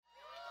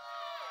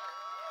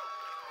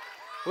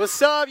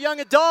What's up, young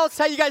adults?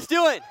 How you guys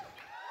doing?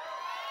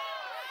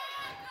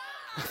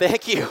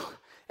 Thank you,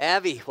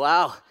 Abby.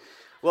 Wow.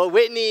 Well,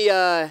 Whitney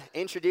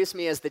introduced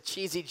me as the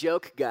cheesy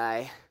joke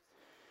guy.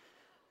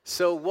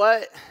 So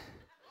what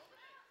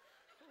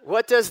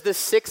does The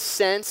Sixth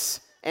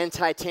Sense and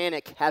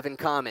Titanic have in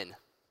common?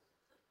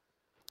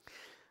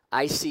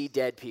 I see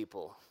dead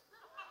people.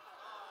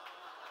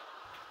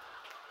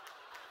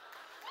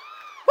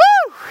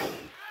 Woo!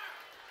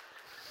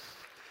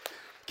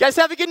 Guys,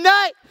 have a good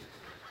night.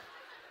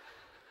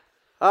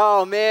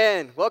 Oh,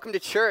 man. Welcome to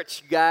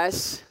church, you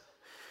guys.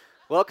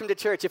 Welcome to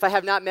church. If I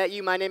have not met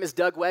you, my name is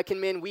Doug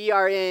Weckenman. We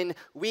are in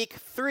week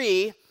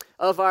 3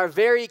 of our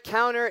very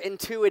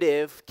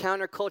counterintuitive,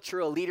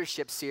 countercultural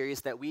leadership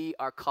series that we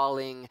are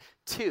calling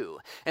 2.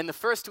 And the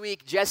first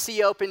week,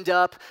 Jesse opened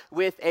up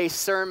with a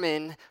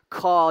sermon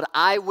called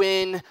I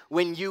Win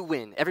When You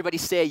Win. Everybody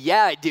say,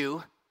 yeah, I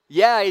do.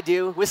 Yeah, I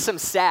do. With some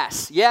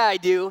sass. Yeah, I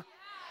do.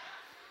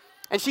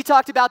 And she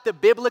talked about the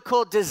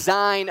biblical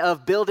design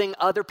of building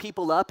other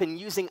people up and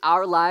using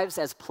our lives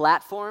as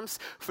platforms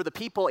for the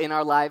people in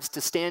our lives to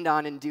stand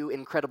on and do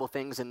incredible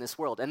things in this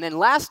world. And then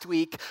last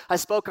week, I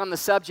spoke on the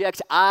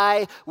subject,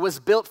 I was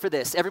built for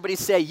this. Everybody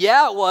say,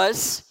 yeah, it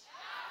was.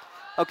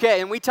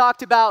 Okay, and we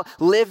talked about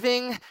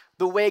living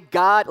the way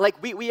God,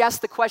 we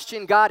asked the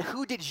question, God,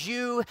 who did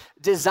you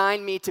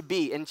design me to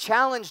be? And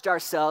challenged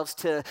ourselves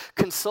to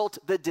consult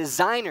the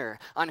designer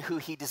on who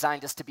he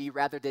designed us to be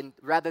rather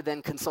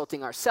than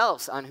consulting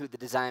ourselves on who the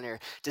designer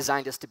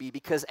designed us to be.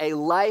 Because a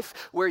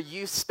life where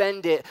you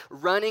spend it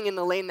running in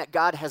the lane that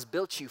God has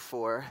built you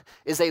for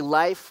is a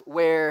life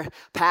where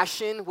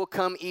passion will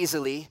come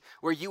easily,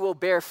 where you will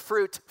bear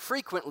fruit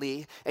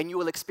frequently, and you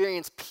will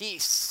experience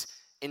peace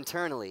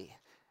internally.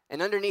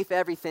 And underneath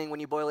everything,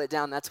 when you boil it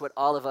down, that's what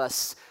all of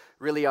us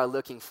really are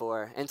looking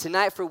for. And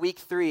tonight for week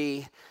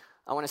 3,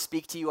 I want to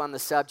speak to you on the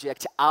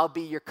subject, I'll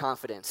be your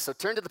confidence. So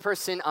turn to the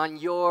person on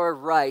your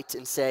right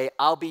and say,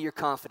 I'll be your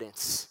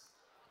confidence.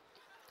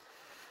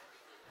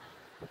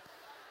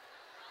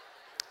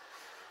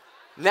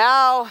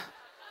 Now,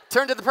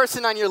 turn to the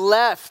person on your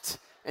left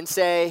and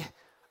say,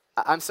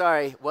 I'm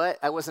sorry, what?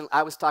 I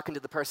was talking to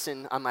the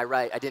person on my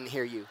right. I didn't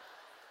hear you.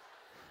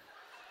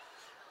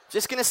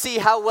 Just going to see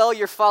how well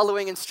you're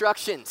following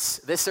instructions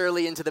this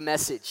early into the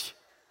message.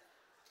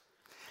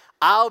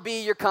 I'll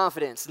be your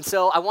confidence. And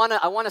so I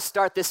want to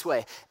start this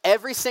way.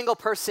 Every single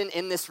person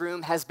in this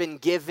room has been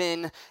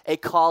given a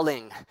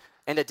calling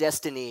and a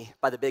destiny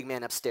by the big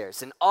man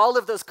upstairs. And all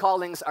of those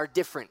callings are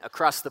different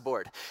across the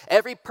board.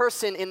 Every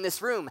person in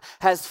this room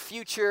has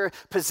future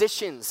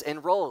positions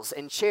and roles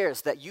and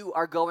chairs that you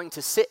are going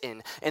to sit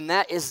in. And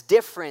that is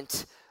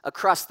different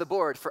across the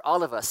board for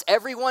all of us.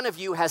 Every one of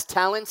you has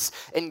talents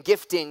and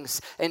giftings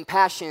and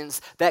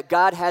passions that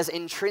God has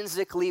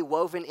intrinsically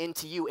woven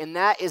into you, and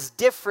that is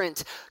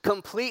different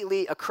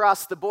completely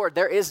across the board.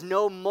 There is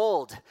no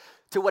mold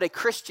to what a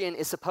Christian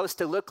is supposed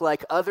to look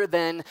like other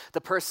than the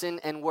person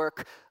and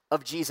work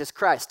of Jesus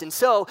Christ. And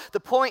so the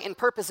point and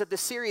purpose of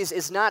this series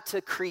is not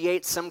to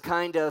create some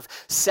kind of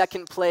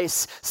second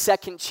place,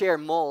 second chair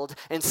mold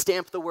and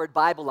stamp the word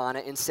Bible on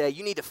it and say,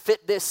 you need to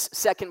fit this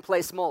second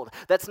place mold.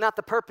 That's not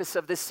the purpose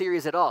of this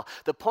series at all.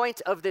 The point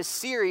of this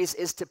series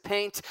is to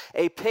paint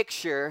a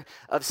picture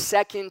of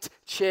second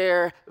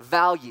chair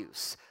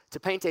values. To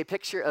paint a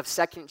picture of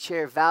second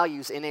chair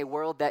values in a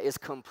world that is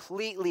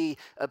completely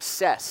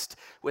obsessed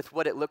with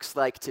what it looks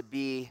like to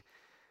be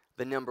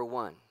the number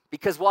one.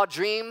 Because while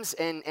dreams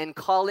and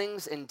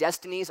callings and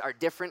destinies are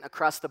different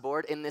across the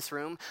board in this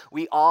room,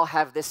 we all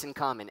have this in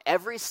common.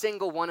 Every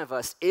single one of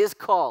us is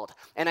called,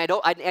 and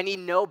I need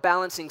no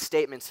balancing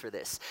statements for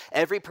this.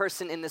 Every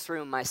person in this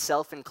room,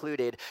 myself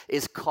included,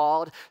 is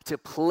called to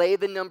play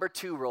the number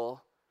 2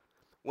 role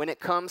when it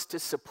comes to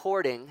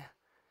supporting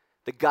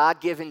the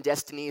God-given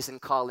destinies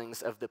and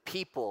callings of the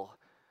people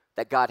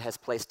that God has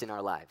placed in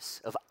our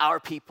lives, of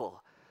our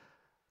people,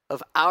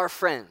 of our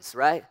friends,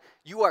 right?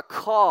 You are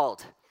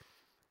called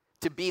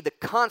to be the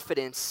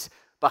confidence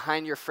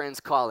behind your friend's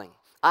calling.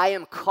 I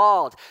am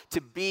called to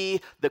be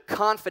the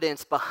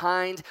confidence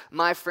behind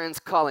my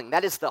friend's calling.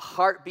 That is the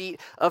heartbeat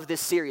of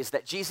this series,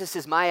 that Jesus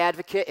is my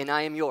advocate and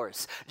I am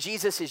yours.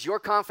 Jesus is your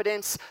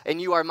confidence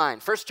and you are mine.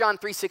 1 John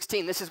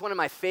 3:16, this is one of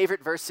my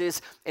favorite verses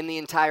in the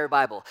entire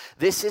Bible.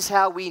 This is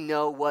how we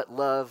know what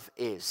love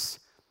is,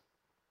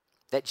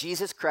 that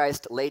Jesus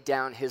Christ laid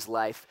down his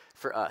life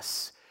for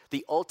us.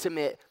 The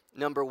ultimate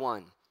number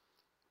 1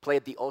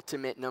 played the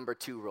ultimate number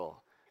 2 role.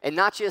 And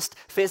not just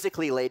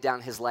physically laid down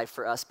his life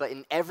for us, but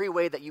in every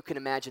way that you can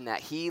imagine that.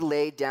 He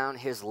laid down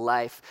his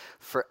life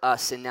for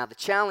us. And now the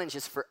challenge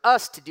is for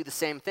us to do the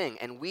same thing.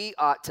 And we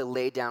ought to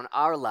lay down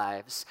our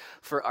lives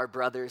for our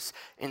brothers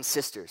and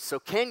sisters. So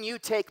can you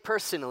take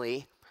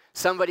personally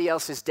somebody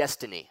else's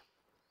destiny?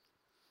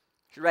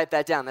 You should write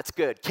that down. That's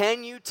good.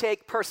 Can you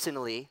take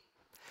personally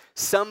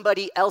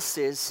somebody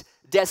else's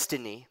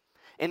destiny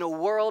in a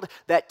world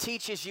that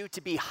teaches you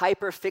to be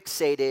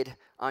hyper-fixated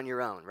on your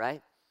own,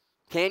 right?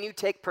 Can you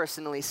take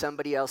personally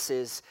somebody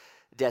else's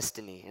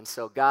destiny? And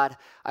so, God,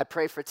 I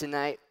pray for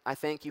tonight. I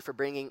thank you for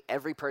bringing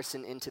every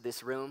person into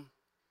this room.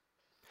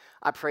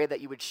 I pray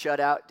that you would shut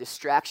out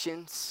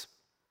distractions.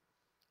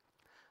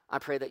 I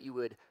pray that you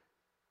would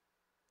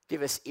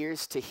give us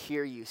ears to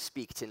hear you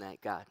speak tonight,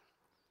 God,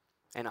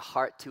 and a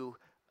heart to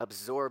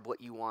absorb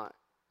what you want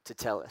to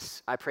tell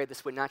us. I pray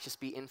this would not just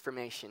be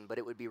information, but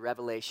it would be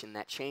revelation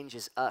that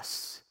changes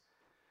us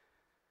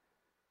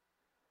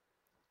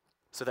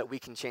so that we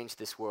can change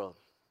this world.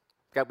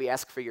 God, we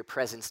ask for your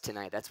presence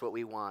tonight. That's what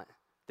we want.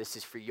 This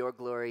is for your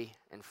glory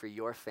and for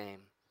your fame.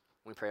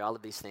 We pray all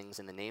of these things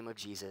in the name of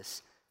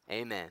Jesus.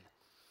 Amen.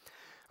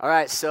 All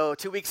right, so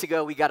 2 weeks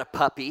ago, we got a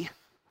puppy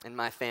in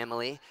my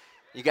family.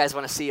 You guys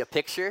want to see a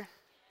picture?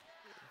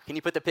 Can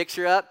you put the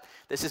picture up?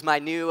 This is my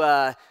new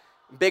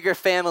bigger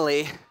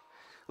family.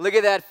 Look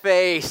at that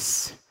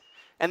face.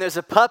 And there's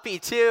a puppy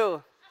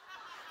too.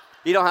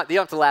 You don't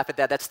have to laugh at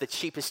that. That's the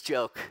cheapest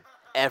joke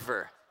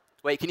ever.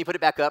 Wait, can you put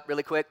it back up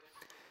really quick?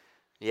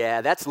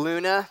 Yeah, that's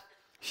Luna.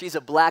 She's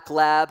a black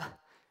lab.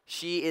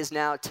 She is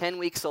now 10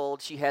 weeks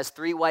old. She has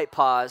 3 white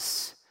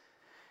paws.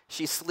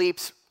 She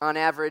sleeps on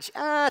average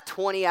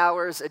 20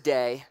 hours a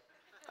day.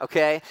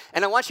 Okay?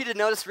 And I want you to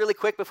notice really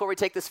quick before we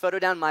take this photo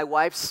down, my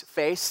wife's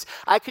face.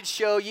 I could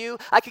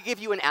give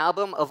you an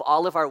album of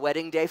all of our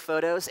wedding day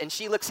photos, and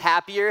she looks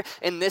happier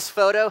in this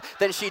photo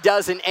than she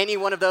does in any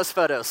one of those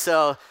photos.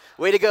 So,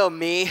 way to go,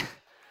 me.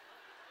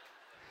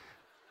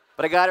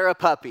 But I got her a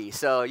puppy,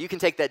 so you can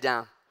take that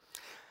down.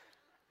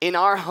 In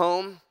our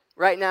home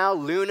right now,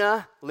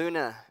 Luna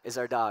is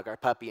our dog, our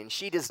puppy, and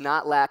she does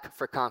not lack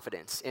for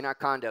confidence. In our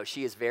condo,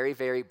 she is very,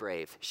 very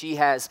brave. She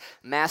has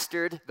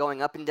mastered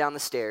going up and down the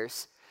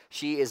stairs.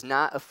 She is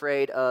not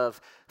afraid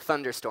of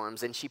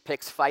thunderstorms, and she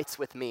picks fights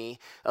with me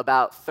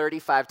about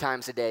 35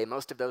 times a day.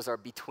 Most of those are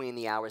between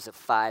the hours of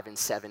 5 and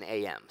 7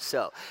 a.m.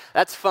 So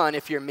that's fun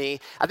if you're me.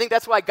 I think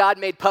that's why God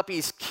made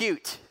puppies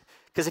cute,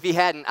 because if he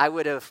hadn't, I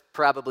would have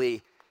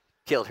probably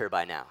killed her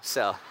by now.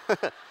 So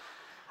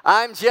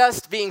I'm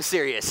just being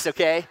serious,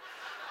 okay?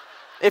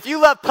 If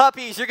you love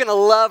puppies, you're going to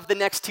love the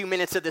next 2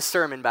 minutes of this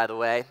sermon, by the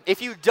way.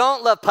 If you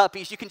don't love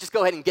puppies, you can just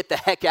go ahead and get the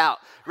heck out.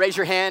 Raise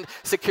your hand.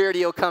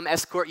 Security will come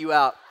escort you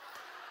out.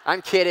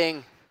 I'm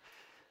kidding,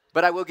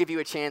 but I will give you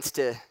a chance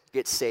to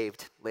get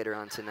saved later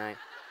on tonight.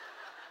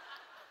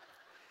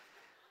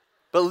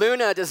 But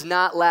Luna does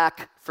not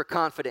lack for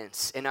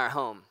confidence in our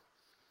home.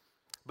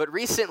 But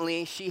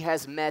recently, she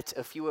has met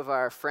a few of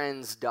our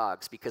friends'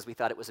 dogs because we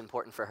thought it was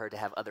important for her to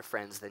have other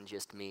friends than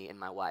just me and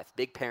my wife.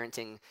 Big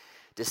parenting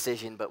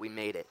decision, but we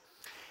made it.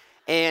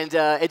 And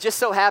it just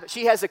so happened,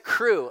 she has a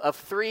crew of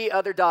 3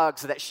 other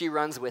dogs that she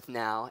runs with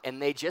now, and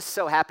they just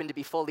so happen to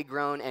be fully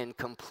grown and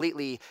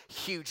completely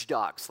huge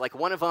dogs. Like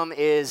one of them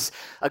is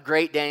a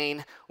Great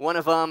Dane, one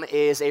of them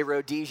is a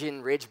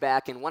Rhodesian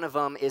Ridgeback, and one of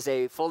them is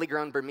a fully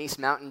grown Burmese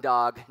mountain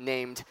dog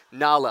named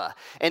Nala.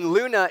 And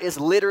Luna is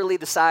literally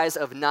the size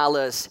of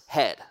Nala's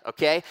head,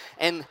 okay?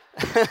 And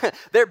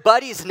they're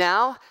buddies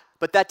now,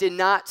 but that did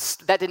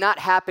not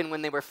happen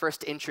when they were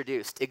first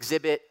introduced.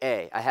 Exhibit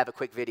A. I have a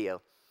quick video.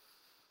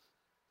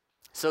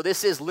 So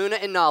this is Luna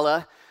and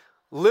Nala.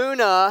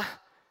 Luna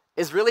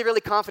is really,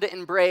 really confident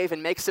and brave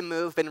and makes a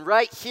move. And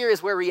right here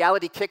is where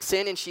reality kicks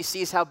in and she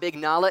sees how big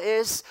Nala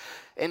is.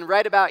 And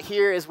right about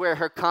here is where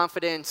her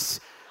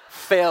confidence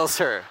fails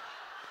her.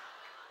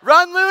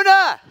 Run,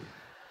 Luna!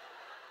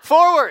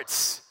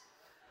 Forwards!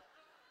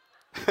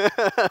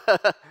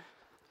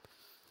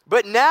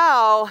 But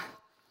now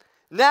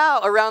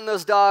around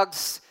those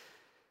dogs,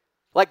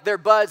 like they're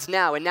buds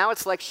now. And now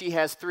it's like she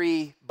has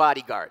 3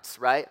 bodyguards,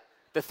 right?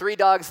 The 3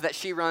 dogs that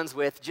she runs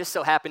with just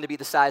so happen to be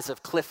the size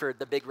of Clifford,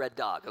 the big red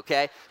dog,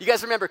 okay? You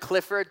guys remember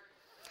Clifford?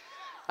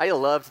 I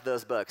loved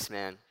those books,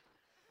 man.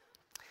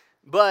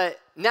 But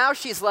now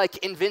she's like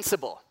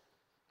invincible.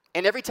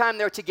 And every time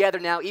they're together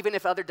now, even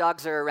if other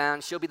dogs are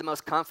around, she'll be the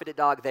most confident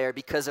dog there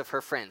because of her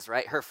friends,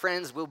 right? Her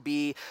friends will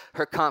be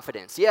her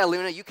confidence. Yeah,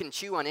 Luna, you can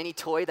chew on any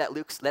toy that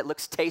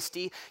looks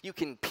tasty. You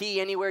can pee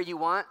anywhere you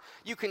want.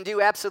 You can do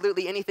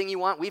absolutely anything you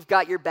want. We've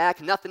got your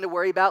back, nothing to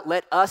worry about.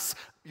 Let us,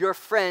 your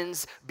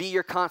friends, be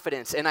your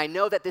confidence. And I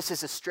know that this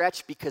is a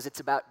stretch because it's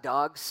about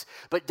dogs,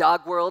 but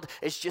dog world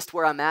is just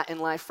where I'm at in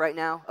life right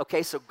now.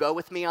 Okay, so go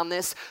with me on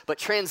this. But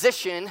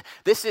transition,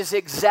 this is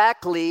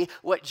exactly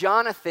what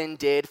Jonathan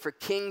did for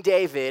King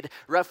David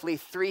roughly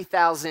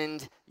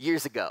 3,000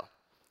 years ago.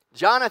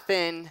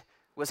 Jonathan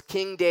was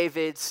King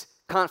David's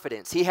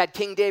confidence. He had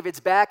King David's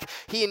back.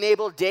 He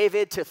enabled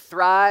David to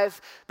thrive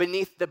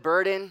beneath the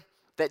burden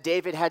that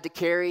David had to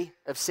carry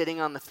of sitting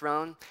on the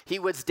throne. He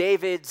was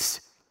David's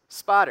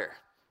spotter,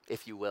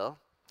 if you will.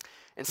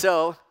 And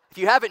so, if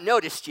you haven't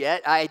noticed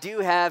yet, I do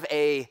have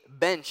a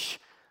bench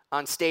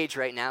on stage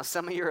right now.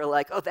 Some of you are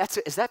like, oh,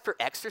 is that for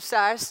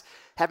exercise?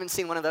 Haven't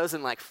seen one of those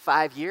in like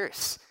 5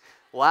 years.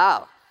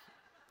 Wow.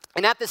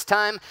 And at this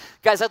time,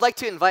 guys, I'd like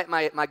to invite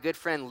my good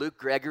friend Luke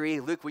Gregory.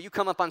 Luke, will you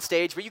come up on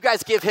stage? Will you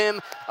guys give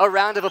him a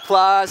round of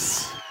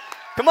applause?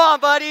 Come on,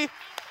 buddy.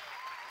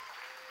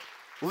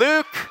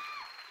 Luke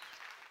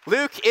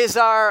is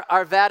our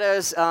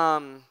Arvada's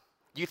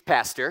youth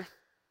pastor.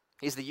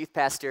 He's the youth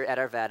pastor at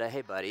Arvada.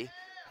 Hey, buddy.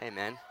 Hey,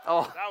 man.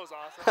 Oh, that was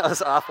awesome. That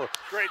was awful.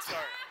 Great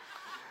start.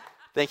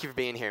 Thank you for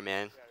being here,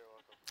 man. Yeah, you're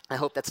welcome. I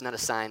hope that's not a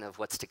sign of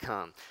what's to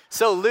come.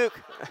 So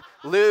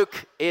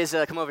Luke is,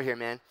 come over here,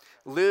 man.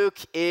 Luke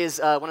is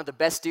one of the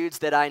best dudes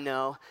that I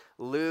know.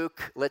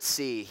 Luke, let's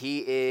see,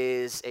 he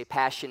is a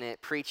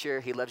passionate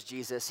preacher. He loves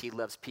Jesus. He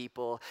loves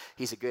people.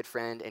 He's a good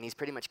friend, and he's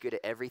pretty much good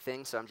at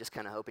everything, so I'm just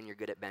kind of hoping you're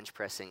good at bench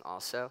pressing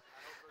also,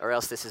 or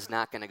else this is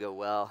not going to go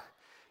well,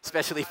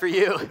 especially for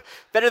you.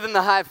 Better than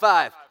the high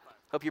five.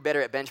 Hope you're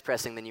better at bench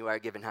pressing than you are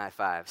giving high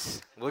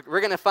fives. We're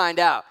going to find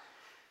out.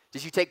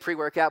 Did you take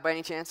pre-workout by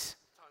any chance?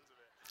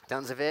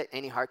 Tons of it.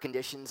 Any heart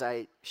conditions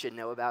I should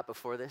know about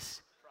before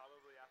this?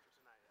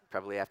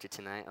 Probably after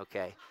tonight.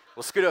 Okay.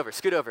 Well, scoot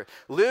over.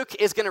 Luke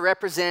is going to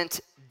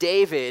represent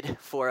David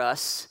for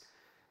us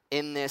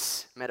in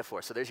this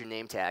metaphor. So there's your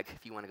name tag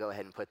if you want to go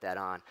ahead and put that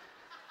on.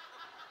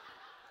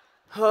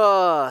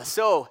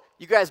 So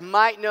you guys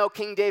might know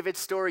King David's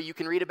story. You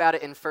can read about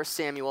it in 1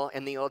 Samuel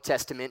in the Old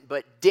Testament.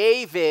 But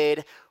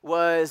David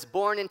was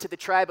born into the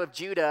tribe of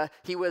Judah.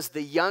 He was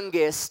the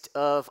youngest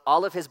of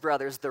all of his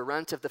brothers, the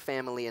runt of the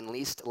family, and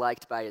least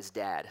liked by his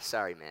dad.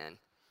 Sorry, man.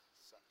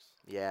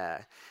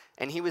 Yeah.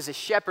 And he was a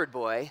shepherd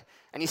boy,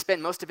 and he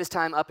spent most of his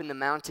time up in the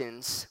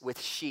mountains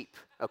with sheep,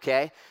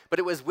 okay? But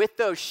it was with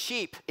those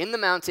sheep in the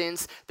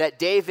mountains that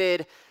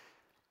David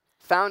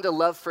found a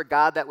love for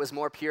God that was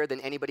more pure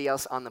than anybody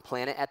else on the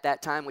planet at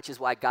that time, which is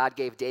why God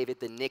gave David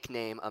the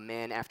nickname, a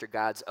man after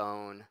God's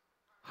own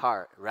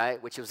heart,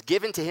 right? Which was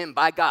given to him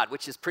by God,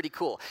 which is pretty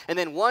cool. And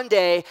then one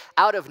day,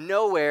 out of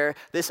nowhere,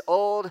 this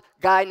old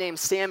guy named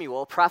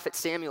Samuel, Prophet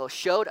Samuel,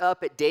 showed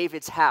up at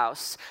David's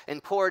house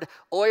and poured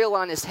oil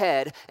on his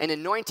head and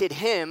anointed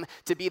him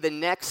to be the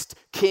next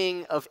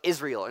king of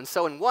Israel. And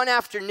so in one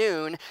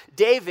afternoon,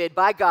 David,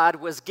 by God,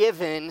 was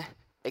given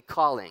a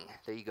calling.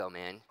 There you go,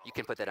 man. You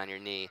can put that on your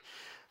knee.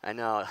 I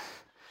know.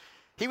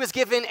 He was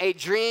given a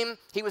dream.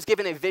 He was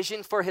given a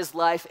vision for his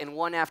life in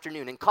one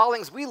afternoon. And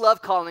callings, we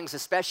love callings,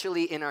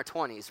 especially in our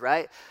 20s,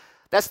 right?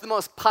 That's the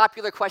most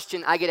popular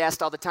question I get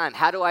asked all the time.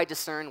 How do I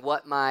discern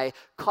what my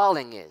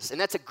calling is?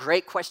 And that's a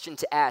great question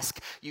to ask.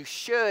 You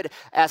should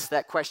ask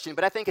that question.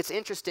 But I think it's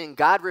interesting.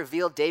 God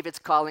revealed David's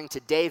calling to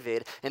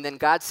David. And then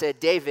God said,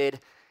 David,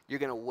 you're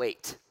going to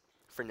wait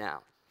for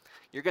now.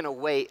 You're going to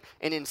wait.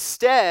 And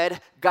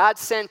instead, God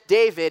sent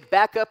David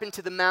back up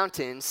into the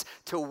mountains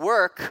to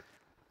work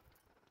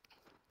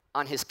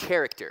on his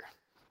character,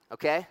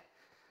 okay?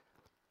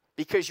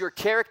 Because your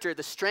character,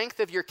 the strength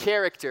of your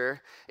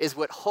character is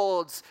what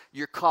holds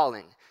your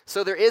calling.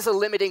 So there is a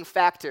limiting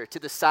factor to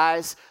the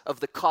size of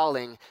the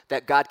calling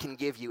that God can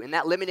give you. And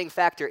that limiting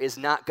factor is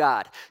not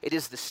God. It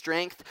is the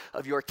strength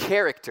of your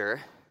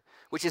character,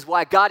 which is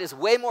why God is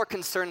way more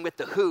concerned with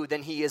the who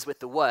than he is with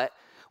the what.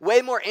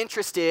 Way more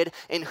interested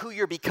in who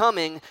you're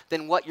becoming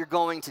than what you're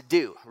going to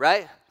do,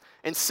 right?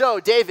 And so,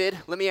 David,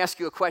 let me ask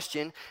you a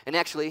question. And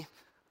actually,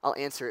 I'll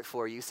answer it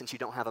for you since you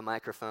don't have a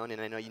microphone, and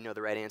I know you know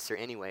the right answer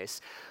anyways.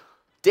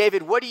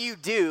 David, what do you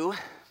do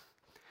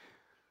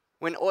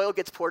when oil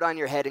gets poured on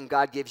your head and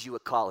God gives you a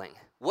calling?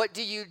 What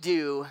do you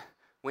do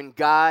when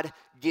God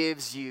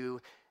gives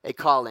you a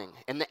calling?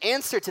 And the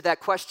answer to that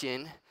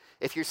question,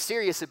 if you're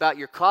serious about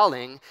your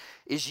calling,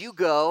 is you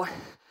go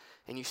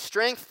and you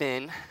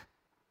strengthen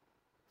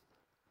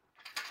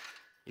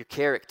your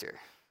character.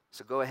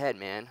 So go ahead,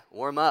 man.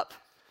 Warm up,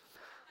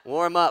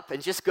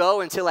 and just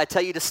go until I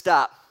tell you to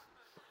stop.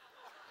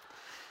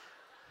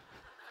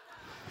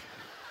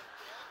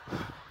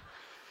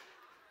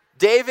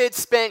 David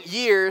spent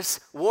years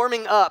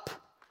warming up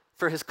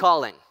for his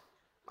calling,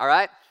 all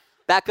right?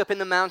 Back up in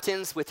the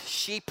mountains with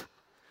sheep.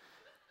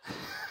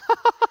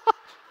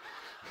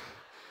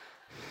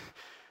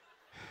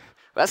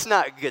 That's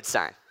not a good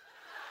sign.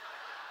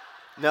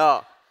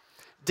 No.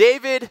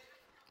 David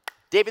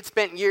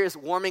spent years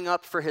warming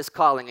up for his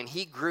calling, and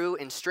he grew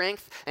in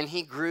strength, and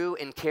he grew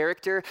in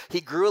character.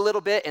 He grew a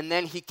little bit, and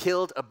then he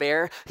killed a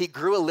bear. He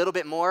grew a little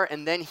bit more,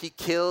 and then he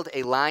killed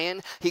a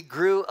lion. He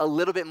grew a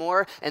little bit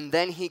more, and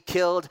then he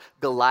killed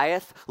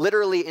Goliath.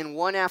 Literally, in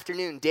one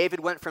afternoon,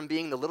 David went from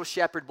being the little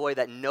shepherd boy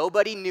that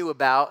nobody knew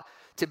about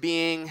to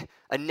being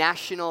a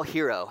national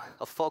hero,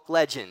 a folk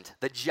legend,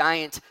 the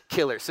giant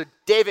killer. So,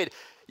 David,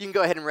 you can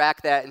go ahead and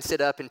rack that and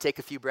sit up and take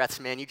a few breaths,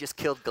 man. You just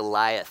killed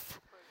Goliath.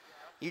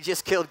 You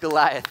just killed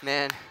Goliath,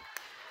 man.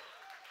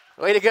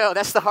 Way to go.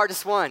 That's the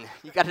hardest one.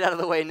 You got it out of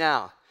the way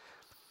now.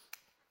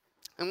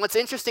 And what's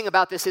interesting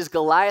about this is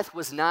Goliath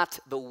was not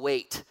the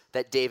weight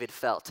that David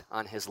felt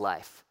on his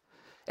life.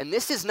 And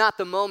this is not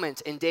the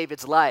moment in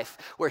David's life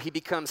where he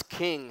becomes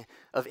king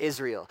of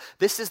Israel.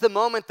 This is the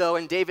moment, though,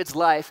 in David's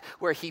life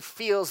where he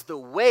feels the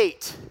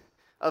weight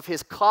of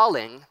his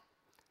calling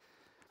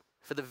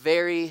for the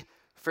very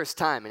first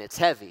time. And it's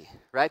heavy,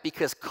 right?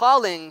 Because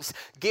callings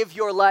give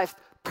your life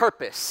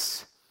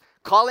purpose.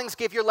 Callings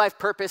give your life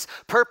purpose.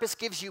 Purpose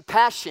gives you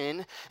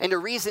passion and a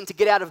reason to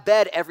get out of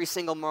bed every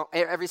single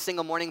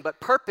morning. But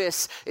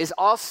purpose is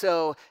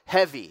also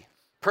heavy.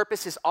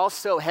 Purpose is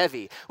also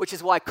heavy, which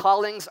is why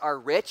callings are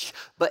rich,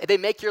 but they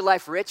make your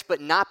life rich,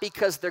 but not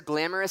because they're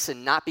glamorous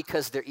and not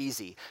because they're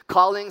easy.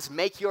 Callings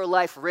make your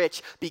life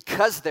rich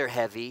because they're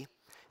heavy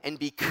and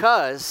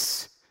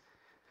because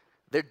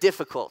they're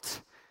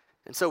difficult.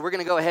 And so we're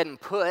going to go ahead and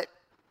put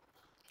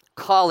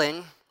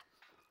calling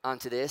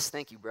onto this.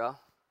 Thank you, bro.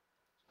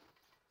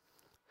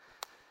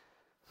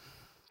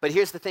 But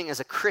here's the thing, as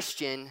a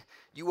Christian,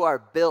 you are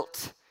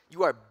built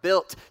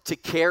to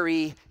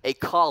carry a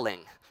calling,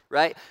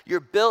 right?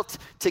 You're built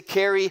to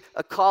carry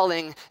a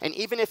calling, and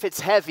even if it's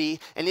heavy,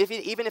 and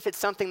even if it's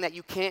something that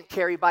you can't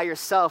carry by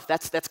yourself,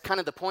 that's kind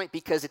of the point,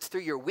 because it's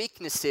through your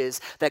weaknesses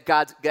that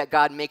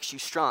God makes you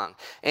strong.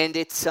 And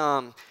it's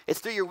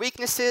through your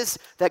weaknesses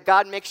that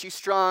God makes you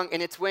strong,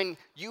 and it's when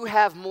you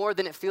have more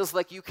than it feels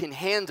like you can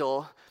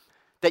handle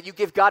that you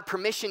give God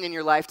permission in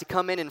your life to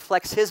come in and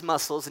flex his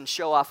muscles and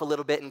show off a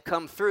little bit and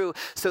come through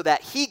so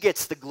that he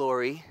gets the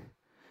glory,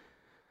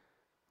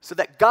 so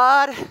that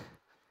God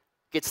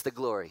gets the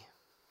glory.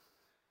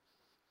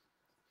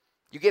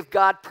 You give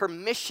God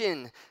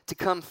permission to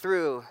come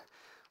through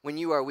when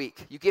you are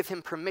weak. You give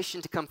him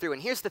permission to come through.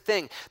 And here's the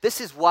thing. This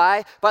is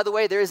why, by the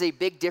way, there is a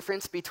big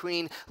difference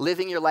between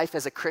living your life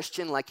as a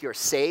Christian like you're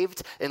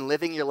saved and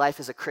living your life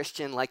as a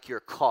Christian like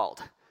you're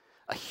called.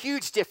 A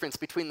huge difference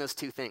between those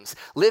two things.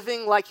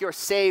 Living like you're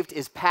saved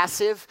is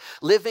passive.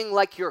 Living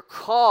like you're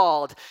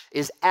called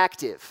is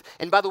active.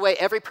 And by the way,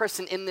 every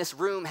person in this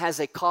room has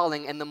a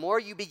calling, and the more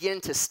you begin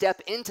to step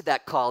into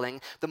that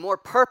calling, the more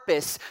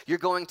purpose you're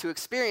going to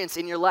experience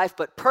in your life.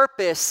 But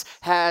purpose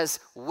has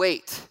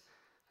weight.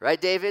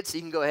 Right, David? So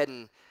you can go ahead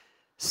and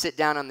sit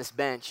down on this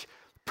bench.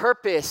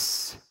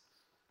 Purpose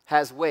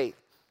has weight.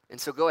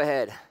 And so go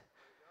ahead.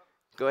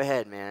 Go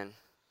ahead, man.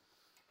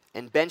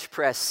 And bench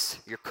press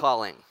your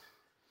calling.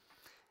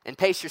 And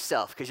pace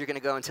yourself, because you're going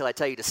to go until I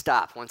tell you to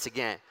stop once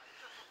again.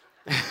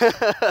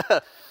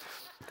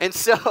 And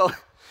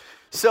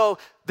so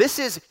this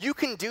is, you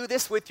can do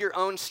this with your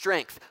own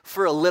strength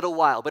for a little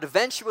while, but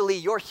eventually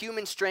your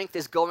human strength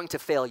is going to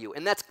fail you.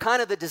 And that's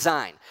kind of the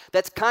design.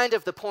 That's kind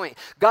of the point.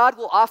 God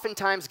will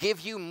oftentimes give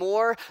you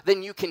more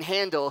than you can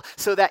handle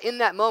so that in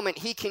that moment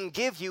he can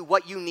give you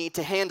what you need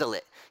to handle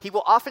it. He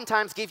will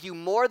oftentimes give you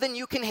more than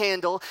you can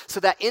handle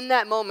so that in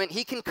that moment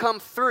he can come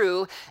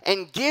through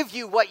and give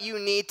you what you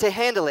need to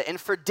handle it.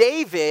 And for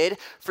David,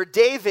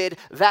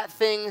 that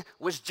thing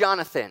was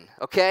Jonathan,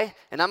 okay?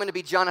 And I'm going to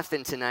be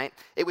Jonathan tonight.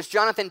 It was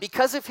Jonathan.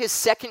 Because of his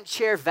second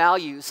chair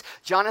values,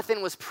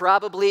 Jonathan was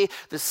probably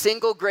the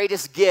single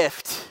greatest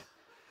gift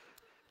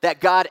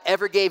that God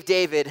ever gave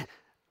David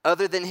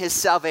other than his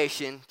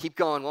salvation. Keep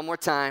going, one more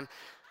time.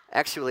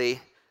 Actually,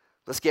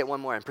 let's get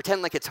one more and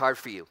pretend like it's hard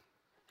for you.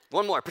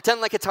 One more.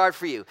 Pretend like it's hard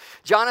for you.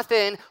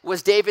 Jonathan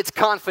was David's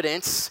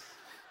confidence.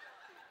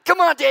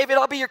 Come on, David,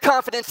 I'll be your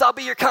confidence. I'll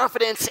be your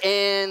confidence.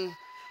 And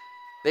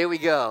there we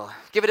go.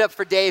 Give it up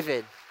for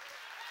David.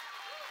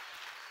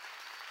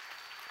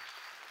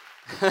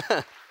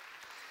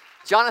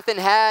 Jonathan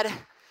had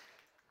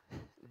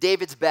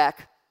David's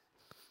back.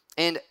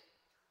 And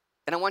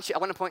I want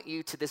to point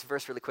you to this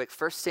verse really quick.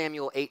 1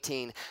 Samuel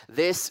 18.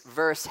 This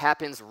verse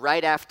happens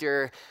right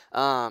after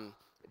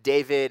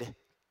David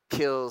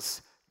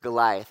kills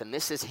Goliath. And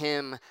this is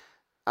him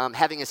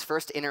having his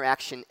first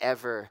interaction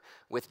ever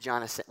with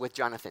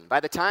Jonathan. By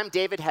the time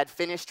David had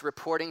finished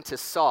reporting to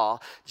Saul,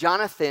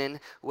 Jonathan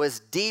was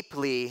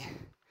deeply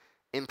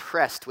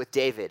impressed with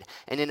David,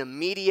 and an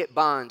immediate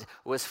bond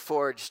was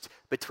forged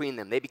between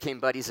them. They became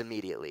buddies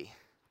immediately.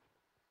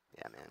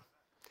 Yeah, man.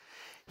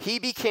 He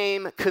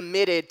became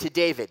committed to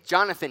David.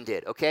 Jonathan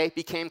did, okay?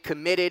 Became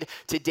committed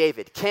to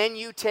David. Can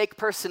you take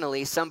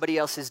personally somebody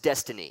else's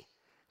destiny?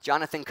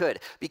 Jonathan could.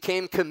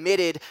 Became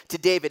committed to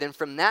David. And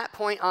from that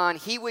point on,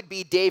 he would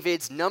be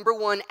David's number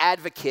one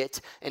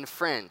advocate and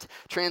friend.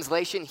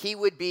 Translation, he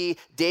would be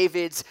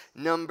David's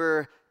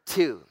number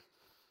two.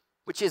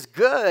 Which is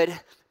good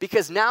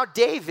because now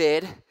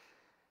David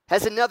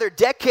has another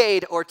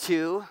decade or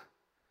two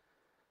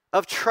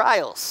of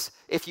trials,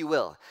 if you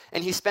will.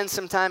 And he spends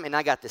some time, and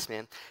I got this,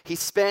 man. He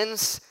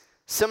spends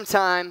some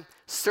time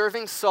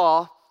serving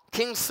Saul,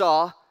 King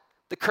Saul,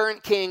 the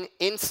current king,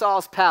 in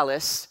Saul's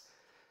palace.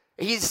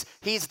 He's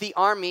the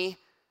army.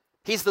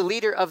 He's the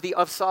leader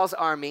of Saul's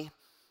army,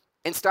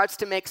 and starts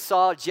to make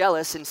Saul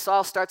jealous, and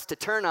Saul starts to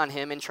turn on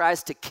him and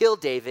tries to kill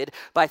David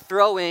by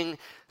throwing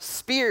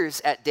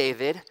spears at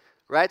David,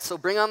 right? So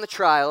bring on the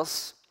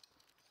trials.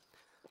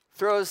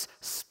 Throws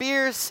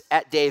spears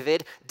at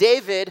David.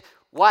 David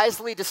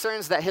wisely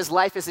discerns that his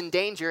life is in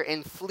danger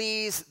and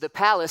flees the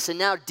palace, and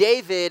now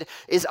David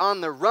is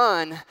on the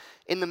run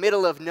in the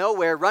middle of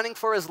nowhere, running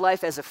for his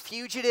life as a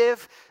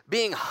fugitive,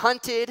 being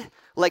hunted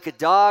like a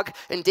dog,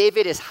 and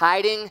David is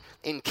hiding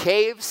in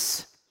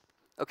caves,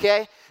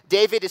 okay?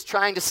 David is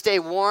trying to stay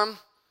warm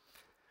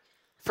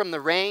from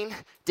the rain.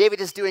 David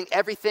is doing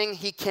everything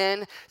he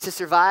can to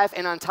survive,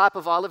 and on top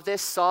of all of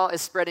this, Saul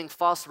is spreading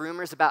false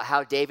rumors about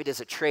how David is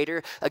a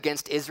traitor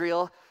against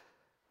Israel,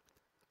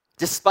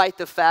 despite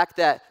the fact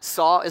that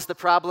Saul is the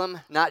problem,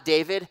 not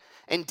David.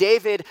 And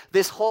David,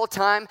 this whole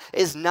time,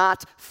 is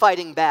not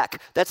fighting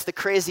back. That's the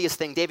craziest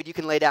thing. David, you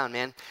can lay down,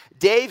 man.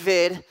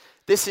 David,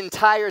 this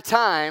entire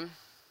time,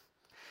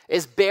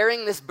 is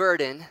bearing this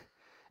burden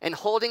and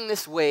holding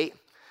this weight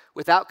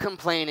without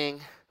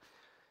complaining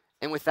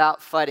and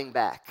without fighting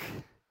back.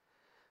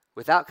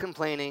 Without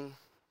complaining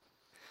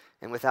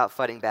and without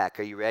fighting back.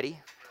 Are you ready?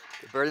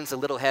 The burden's a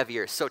little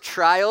heavier. So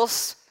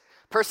trials,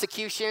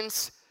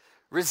 persecutions,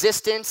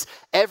 resistance,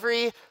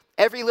 every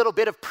little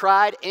bit of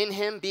pride in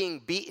him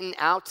being beaten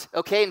out,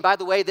 okay? And by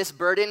the way, this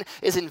burden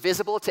is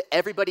invisible to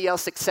everybody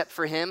else except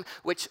for him,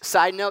 which,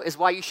 side note, is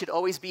why you should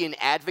always be an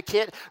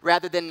advocate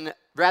rather than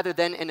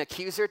an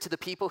accuser to the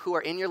people who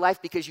are in your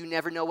life, because you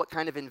never know what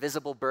kind of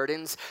invisible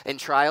burdens and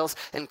trials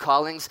and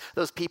callings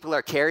those people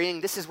are carrying.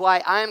 This is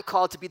why I am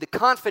called to be the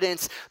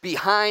confidence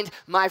behind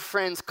my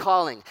friend's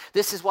calling.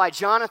 This is why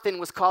Jonathan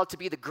was called to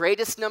be the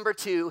greatest number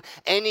 2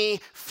 any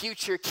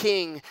future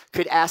king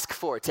could ask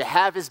for, to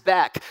have his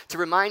back, to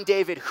remind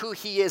David who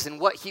he is and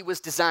what he was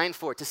designed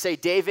for, to say,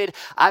 David,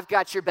 I've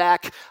got your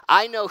back.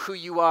 I know who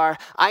you are.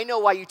 I know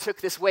why you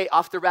took this weight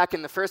off the rack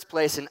in the first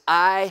place, and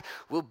I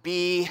will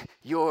be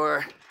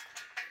your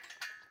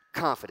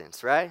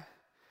confidence, right?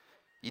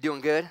 You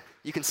doing good?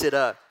 You can sit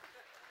up.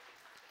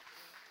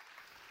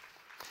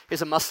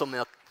 Here's a muscle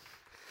milk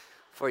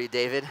for you,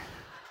 David.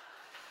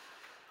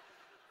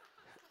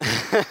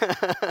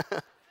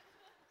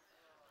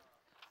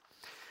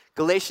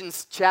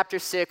 Galatians chapter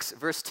 6,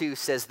 verse 2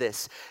 says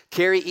this,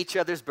 carry each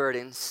other's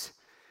burdens,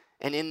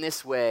 and in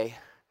this way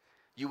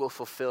you will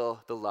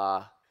fulfill the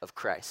law of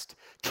Christ.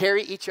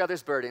 Carry each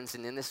other's burdens,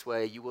 and in this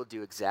way you will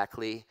do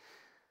exactly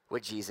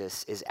what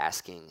Jesus is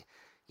asking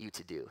you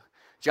to do.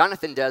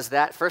 Jonathan does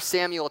that. 1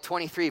 Samuel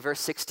 23, verse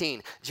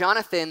 16.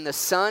 Jonathan, the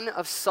son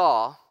of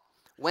Saul,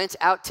 went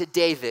out to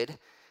David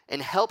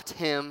and helped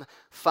him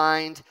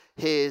find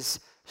his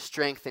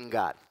strength in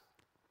God.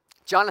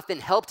 Jonathan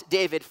helped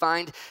David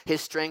find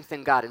his strength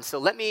in God. And so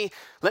let me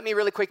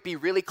really quick be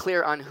really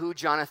clear on who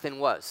Jonathan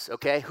was,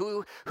 okay?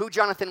 Who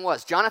Jonathan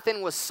was.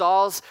 Jonathan was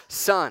Saul's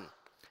son,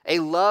 a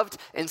loved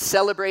and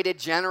celebrated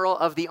general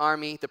of the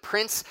army, the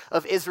prince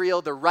of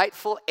Israel, the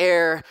rightful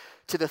heir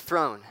to the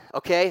throne,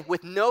 okay?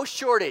 With no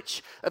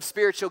shortage of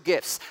spiritual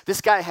gifts.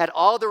 This guy had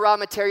all the raw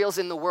materials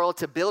in the world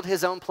to build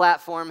his own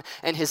platform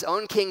and his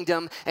own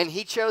kingdom, and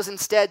he chose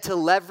instead to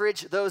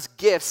leverage those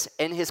gifts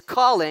and his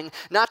calling,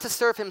 not to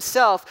serve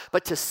himself,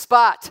 but to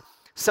spot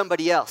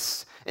somebody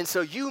else. And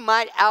so you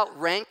might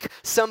outrank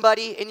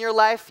somebody in your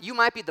life. You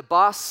might be the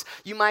boss.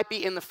 You might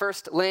be in the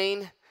first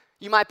lane.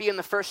 You might be in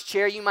the first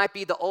chair. You might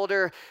be the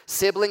older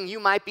sibling. You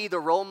might be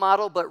the role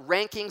model, but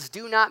rankings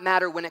do not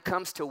matter when it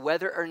comes to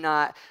whether or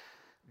not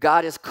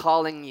God is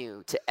calling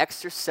you to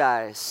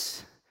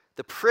exercise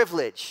the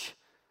privilege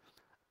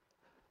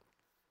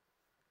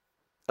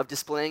of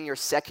displaying your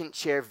second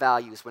chair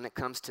values when it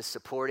comes to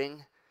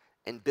supporting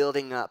and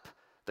building up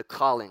the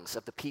callings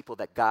of the people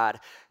that God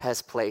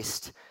has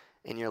placed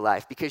in your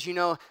life. Because you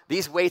know,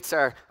 these weights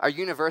are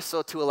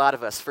universal to a lot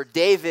of us. For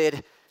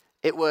David,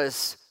 it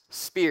was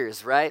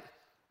spears, right?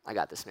 I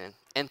got this, man.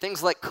 And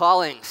things like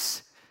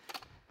callings,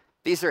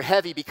 these are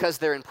heavy because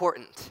they're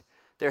important.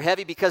 They're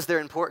heavy because they're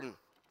important.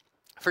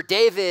 For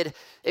David,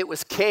 it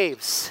was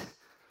caves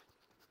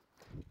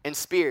and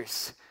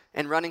spears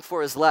and running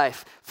for his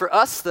life. For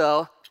us,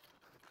 though,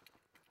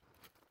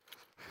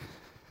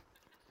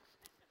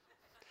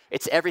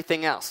 it's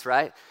everything else,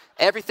 right?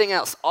 Everything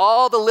else,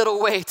 all the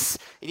little weights,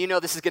 and you know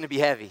this is going to be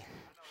heavy.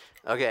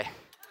 Okay.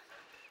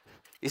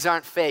 These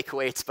aren't fake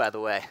weights, by the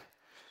way.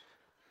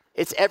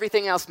 It's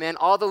everything else, man.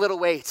 All the little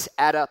weights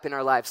add up in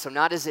our lives. So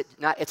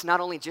it's not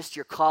only just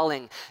your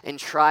calling and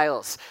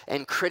trials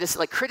and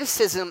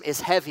criticism is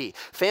heavy.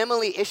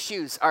 Family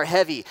issues are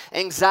heavy.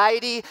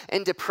 Anxiety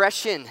and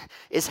depression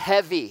is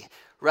heavy,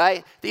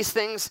 right? These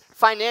things,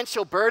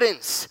 financial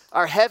burdens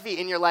are heavy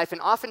in your life.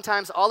 And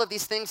oftentimes all of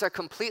these things are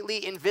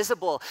completely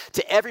invisible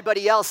to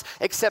everybody else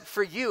except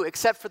for you,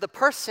 except for the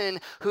person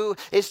who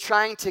is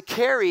trying to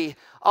carry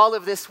all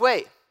of this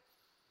weight.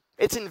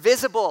 It's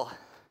invisible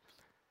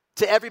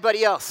to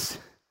everybody else.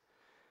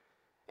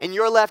 And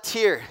you're left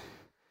here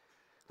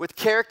with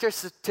character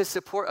to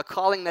support a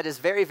calling that is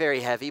very,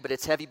 very heavy, but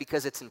it's heavy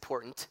because it's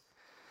important.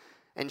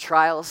 And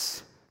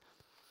trials.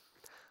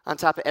 On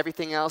top of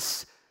everything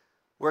else,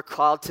 we're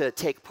called to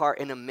take part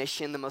in a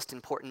mission, the most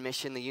important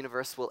mission the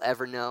universe will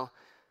ever know,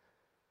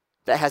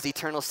 that has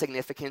eternal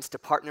significance, to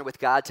partner with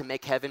God to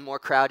make heaven more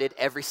crowded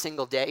every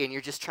single day. And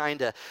you're just trying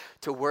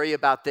to worry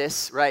about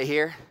this right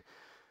here.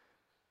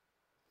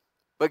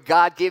 But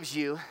God gives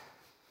you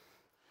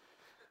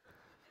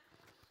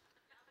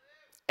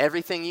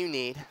everything you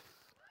need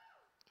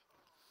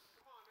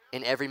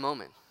in every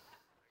moment.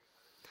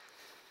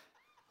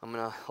 I'm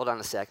going to, hold on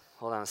a sec.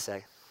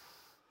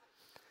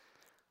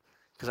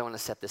 Because I want to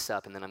set this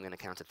up and then I'm going to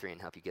count to 3 and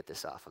help you get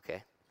this off,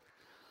 okay?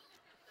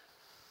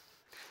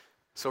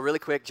 So really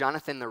quick,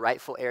 Jonathan, the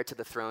rightful heir to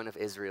the throne of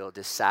Israel,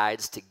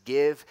 decides to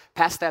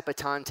pass that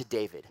baton to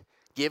David.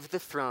 Give the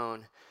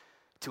throne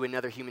to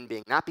another human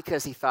being. Not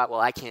because he thought,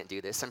 well, I can't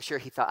do this. I'm sure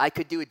he thought, I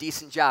could do a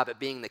decent job at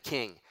being the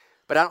king.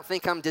 But I don't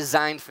think I'm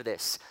designed for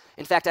this.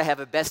 In fact, I have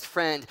a best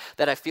friend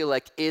that I feel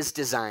like is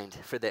designed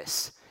for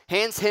this.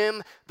 Hands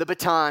him the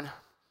baton,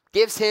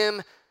 gives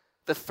him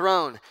the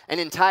throne, an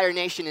entire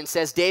nation, and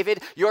says,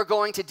 David, you're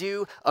going to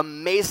do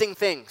amazing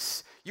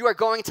things. You are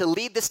going to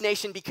lead this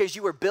nation because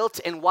you were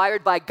built and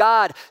wired by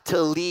God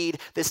to lead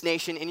this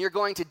nation. And you're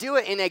going to do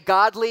it in a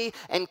godly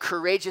and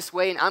courageous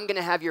way. And I'm going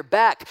to have your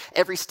back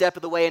every step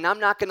of the way. And I'm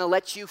not going to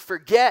let you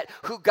forget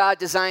who God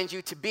designed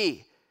you to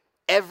be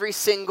every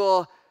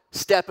single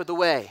step of the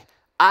way.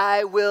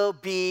 I will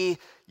be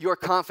your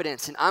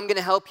confidence. And I'm going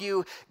to help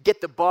you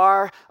get the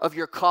bar of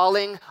your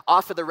calling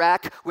off of the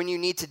rack when you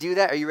need to do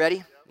that. Are you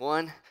ready?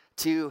 1,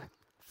 2,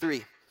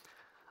 3.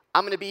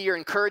 I'm going to be your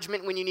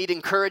encouragement when you need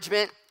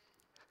encouragement.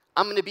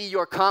 I'm going to be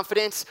your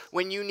confidence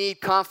when you need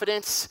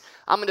confidence.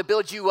 I'm going to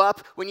build you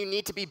up when you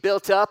need to be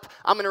built up.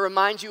 I'm going to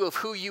remind you of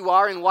who you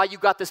are and why you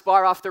got this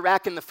bar off the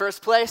rack in the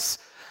first place.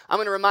 I'm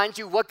going to remind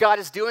you what God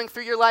is doing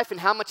through your life and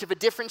how much of a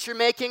difference you're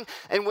making.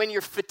 And when you're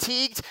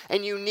fatigued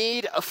and you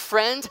need a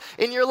friend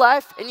in your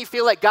life and you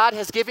feel like God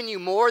has given you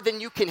more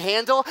than you can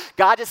handle,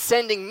 God is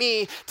sending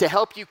me to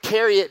help you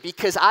carry it,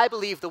 because I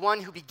believe the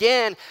one who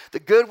began the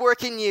good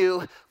work in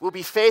you will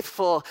be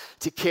faithful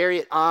to carry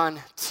it on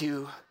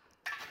to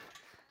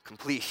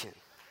completion.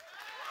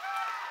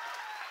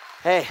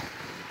 Hey,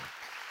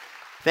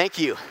 thank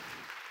you.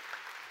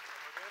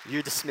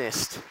 You're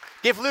dismissed.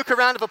 Give Luke a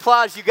round of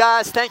applause, you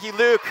guys. Thank you,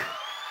 Luke.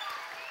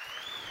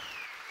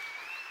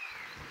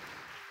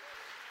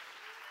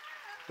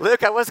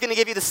 Luke, I was going to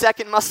give you the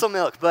second muscle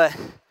milk, but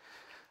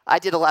I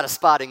did a lot of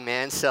spotting,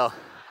 man, so.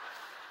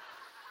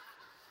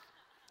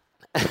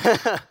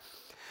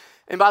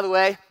 And by the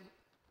way,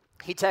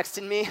 he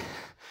texted me.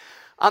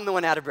 I'm the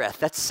one out of breath.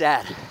 That's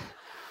sad.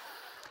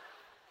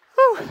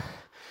 Whew.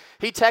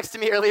 He texted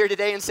me earlier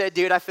today and said,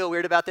 dude, I feel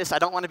weird about this. I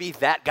don't want to be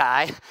that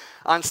guy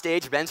on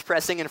stage bench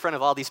pressing in front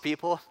of all these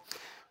people.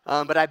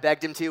 But I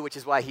begged him to, which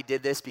is why he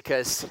did this,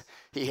 because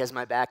he has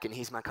my back and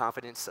he's my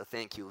confidence. So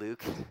thank you,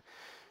 Luke.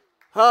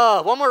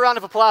 Oh, one more round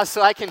of applause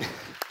so I can.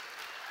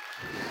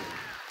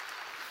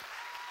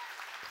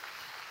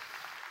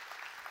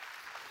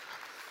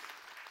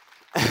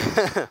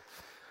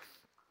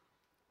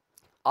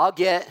 I'll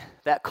get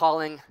that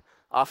calling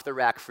off the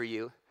rack for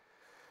you.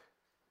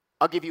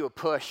 I'll give you a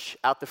push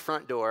out the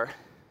front door.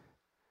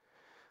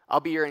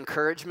 I'll be your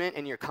encouragement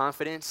and your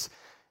confidence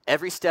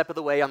every step of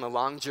the way on the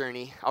long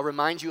journey. I'll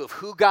remind you of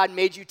who God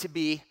made you to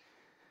be,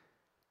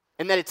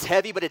 and that it's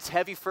heavy, but it's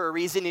heavy for a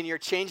reason, and you're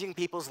changing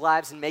people's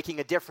lives and making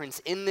a difference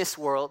in this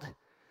world.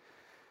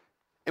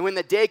 And when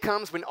the day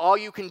comes when all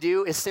you can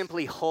do is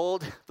simply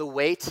hold the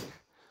weight,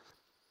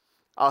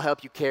 I'll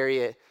help you carry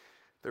it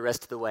the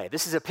rest of the way.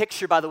 This is a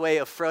picture, by the way,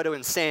 of Frodo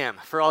and Sam,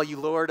 for all you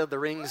Lord of the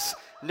Rings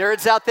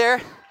nerds out there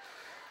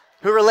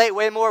who relate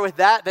way more with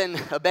that than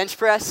a bench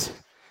press.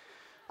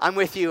 I'm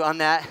with you on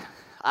that,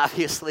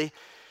 obviously,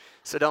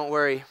 so don't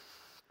worry.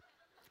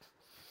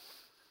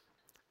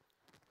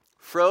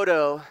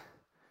 Frodo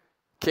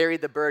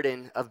carried the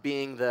burden of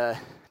being the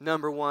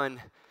number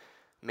one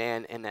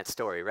man in that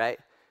story, right?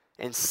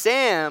 And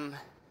Sam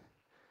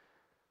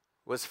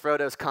was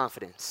Frodo's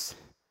confidence.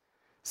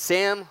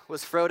 Sam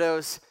was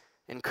Frodo's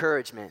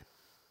encouragement.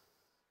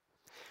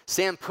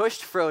 Sam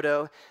pushed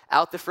Frodo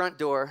out the front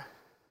door,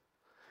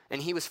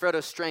 and he was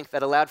Frodo's strength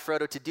that allowed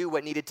Frodo to do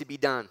what needed to be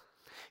done.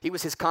 He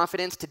was his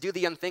confidence to do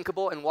the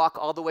unthinkable and walk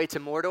all the way to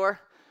Mordor.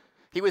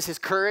 He was his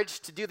courage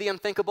to do the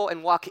unthinkable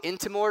and walk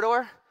into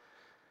Mordor.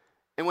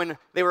 And when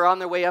they were on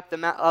their way up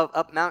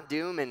Mount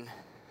Doom and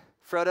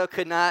Frodo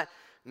could not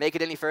make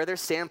it any further,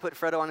 Sam put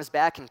Frodo on his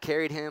back and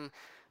carried him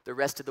the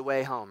rest of the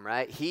way home,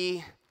 right?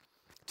 He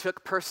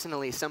took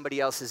personally somebody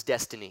else's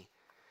destiny.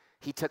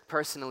 He took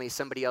personally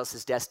somebody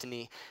else's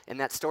destiny, and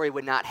that story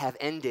would not have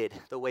ended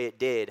the way it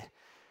did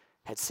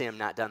had Sam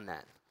not done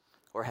that,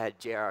 or had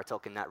J.R.R.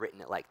 Tolkien not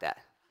written it like that.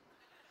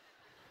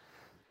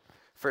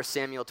 1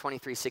 Samuel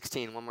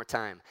 23:16, one more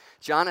time.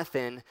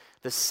 Jonathan,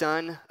 the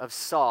son of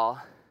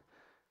Saul,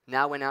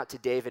 now went out to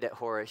David at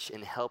Horesh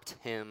and helped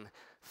him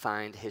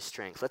find his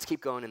strength. Let's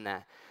keep going in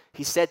that.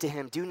 He said to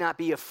him, "Do not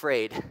be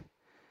afraid,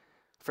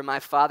 for my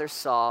father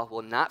Saul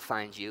will not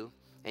find you,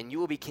 and you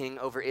will be king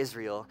over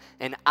Israel,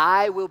 and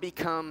I will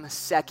become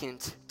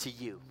second to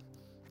you."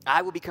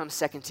 I will become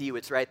second to you.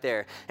 It's right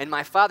there. And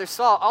my father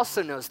Saul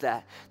also knows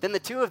that. Then the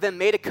two of them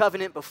made a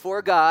covenant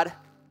before God,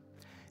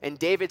 and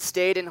David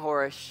stayed in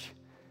Horesh,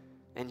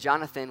 and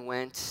Jonathan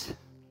went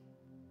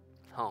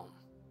home.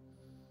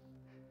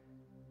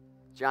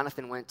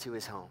 Jonathan went to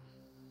his home.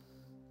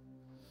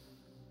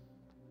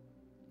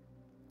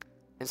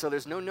 And so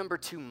there's no number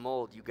 2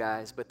 mold, you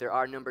guys, but there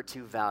are number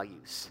 2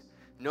 values.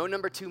 No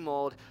number 2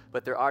 mold,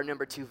 but there are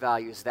number 2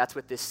 values. That's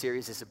what this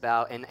series is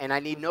about. And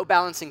I need no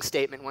balancing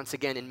statement, once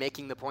again, in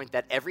making the point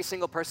that every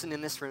single person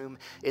in this room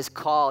is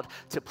called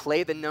to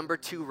play the number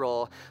 2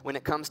 role when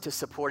it comes to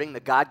supporting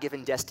the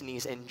God-given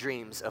destinies and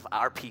dreams of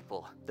our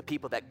people, the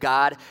people that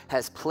God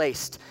has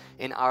placed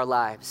in our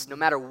lives. No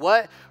matter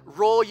what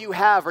role you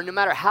have, or no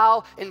matter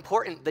how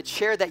important the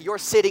chair that you're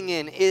sitting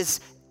in is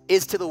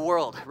to the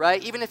world,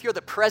 right? Even if you're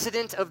the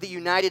president of the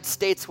United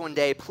States one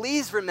day,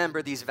 please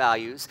remember these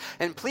values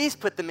and please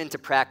put them into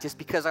practice,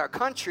 because our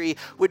country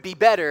would be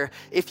better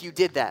if you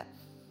did that.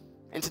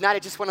 And tonight I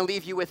just want to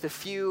leave you with a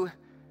few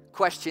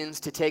questions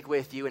to take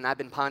with you, and I've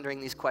been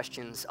pondering these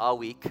questions all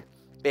week.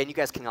 Man, you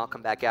guys can all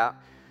come back out.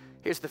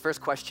 Here's the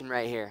first question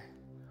right here.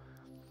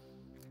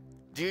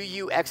 Do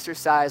you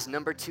exercise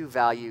number 2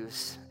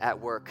 values at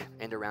work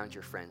and around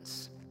your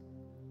friends?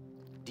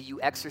 Do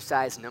you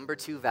exercise number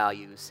 2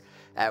 values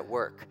at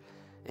work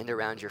and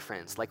around your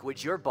friends? Like,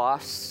 would your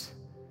boss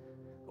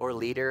or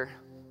leader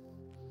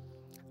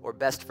or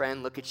best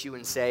friend look at you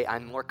and say,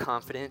 I'm more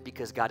confident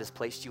because God has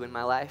placed you in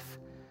my life?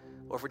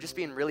 Or if we're just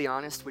being really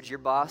honest, would your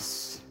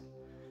boss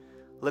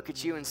look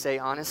at you and say,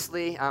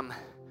 honestly,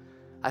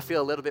 I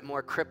feel a little bit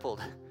more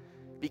crippled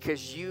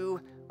because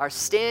you are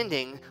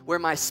standing where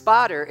my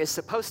spotter is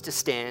supposed to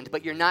stand,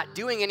 but you're not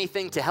doing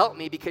anything to help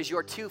me because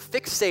you're too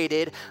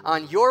fixated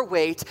on your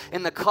weight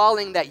and the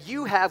calling that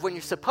you have when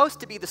you're supposed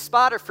to be the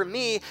spotter for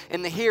me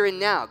in the here and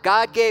now.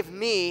 God gave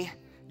me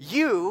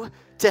you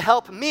to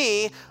help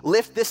me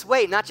lift this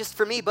weight, not just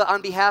for me, but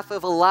on behalf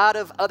of a lot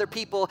of other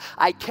people.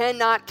 I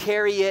cannot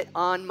carry it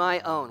on my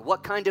own.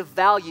 What kind of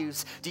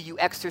values do you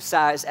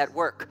exercise at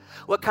work?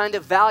 What kind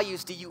of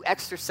values do you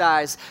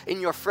exercise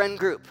in your friend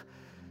group?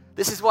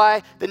 This is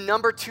why the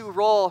number 2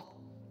 role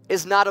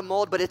is not a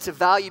mold, but it's a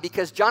value,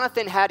 because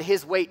Jonathan had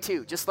his weight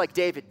too, just like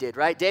David did,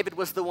 right? David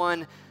was the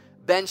one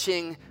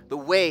benching the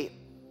weight.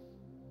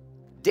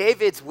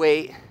 David's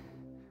weight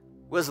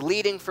was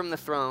leading from the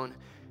throne.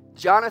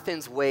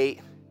 Jonathan's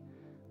weight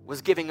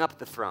was giving up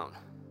the throne.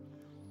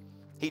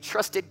 He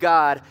trusted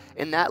God,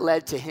 and that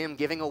led to him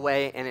giving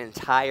away an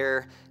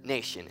entire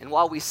nation. And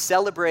while we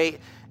celebrate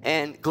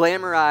and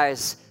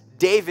glamorize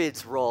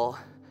David's role,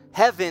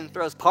 heaven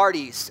throws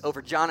parties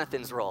over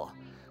Jonathan's role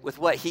with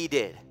what he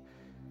did.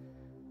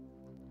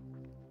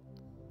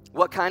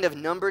 What kind of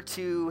number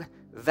 2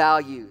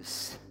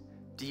 values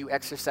do you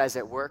exercise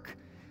at work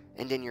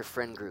and in your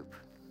friend group?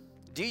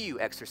 Do you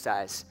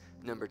exercise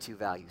number 2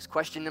 values?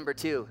 Question number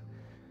 2,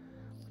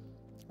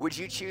 would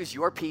you choose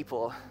your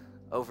people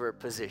over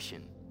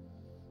position?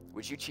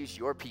 Would you choose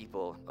your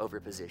people over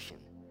position?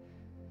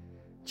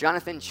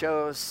 Jonathan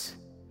chose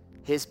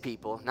his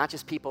people, not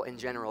just people in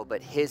general,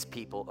 but his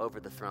people over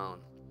the throne.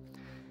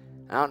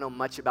 I don't know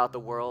much about the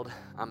world.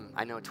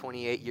 I know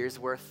 28 years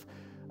worth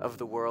of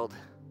the world.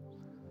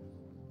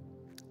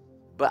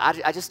 But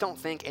I just don't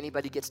think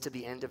anybody gets to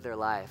the end of their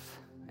life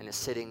and is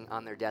sitting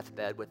on their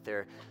deathbed with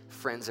their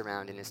friends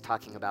around and is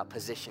talking about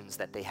positions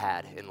that they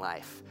had in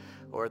life,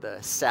 or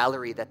the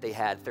salary that they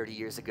had 30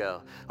 years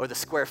ago, or the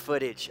square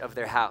footage of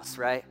their house,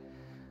 right?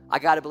 I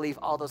got to believe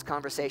all those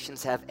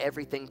conversations have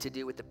everything to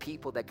do with the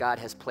people that God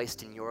has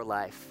placed in your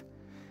life,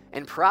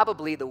 and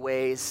probably the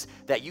ways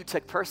that you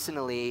took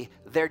personally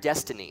their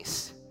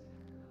destinies.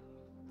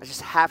 I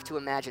just have to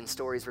imagine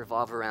stories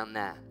revolve around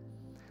that.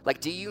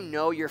 Like, do you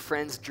know your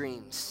friends'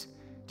 dreams?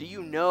 Do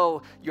you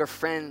know your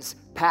friends'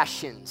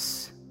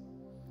 passions?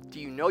 Do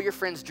you know your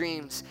friends'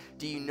 dreams?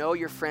 Do you know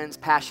your friends'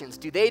 passions?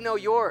 Do they know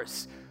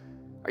yours?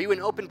 Are you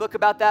an open book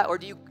about that, or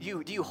do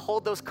you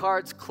hold those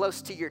cards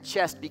close to your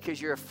chest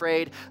because you're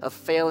afraid of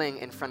failing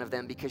in front of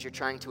them because you're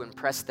trying to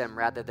impress them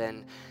rather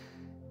than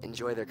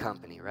enjoy their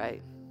company,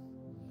 right?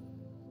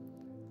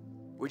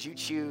 Would you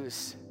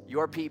choose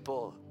your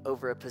people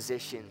over a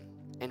position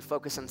and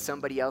focus on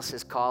somebody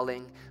else's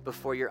calling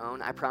before your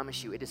own? I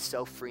promise you, it is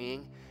so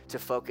freeing to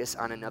focus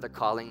on another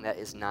calling that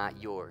is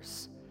not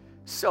yours.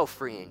 So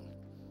freeing.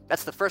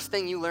 That's the first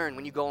thing you learn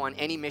when you go on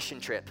any mission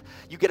trip.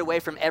 You get away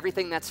from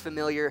everything that's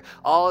familiar,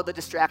 all the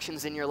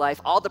distractions in your life,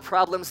 all the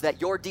problems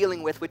that you're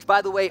dealing with, which,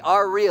 by the way,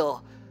 are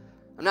real.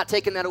 I'm not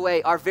taking that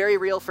away, are very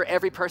real for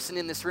every person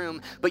in this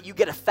room, but you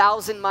get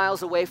 1,000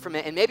 miles away from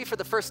it, and maybe for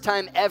the first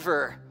time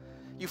ever,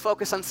 you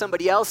focus on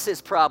somebody else's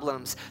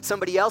problems,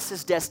 somebody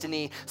else's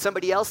destiny,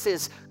 somebody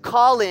else's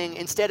calling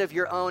instead of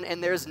your own,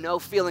 and there's no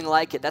feeling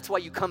like it. That's why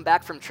you come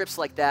back from trips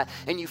like that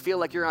and you feel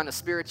like you're on a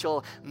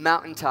spiritual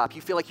mountaintop.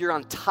 You feel like you're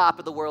on top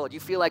of the world. You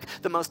feel like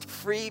the most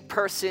free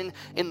person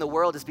in the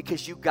world is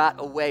because you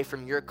got away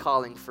from your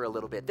calling for a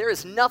little bit. There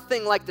is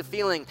nothing like the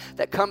feeling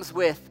that comes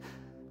with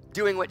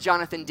doing what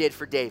Jonathan did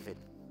for David.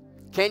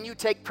 Can you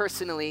take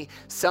personally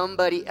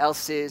somebody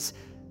else's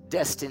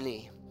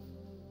destiny?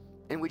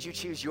 And would you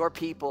choose your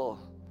people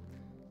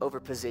over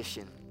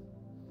position?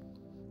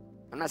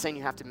 I'm not saying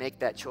you have to make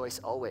that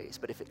choice always,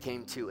 but if it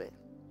came to it.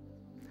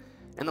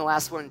 And the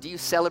last one, do you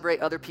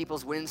celebrate other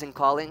people's wins and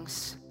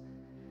callings?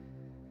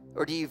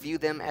 Or do you view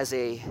them as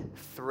a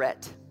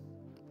threat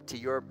to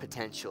your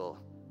potential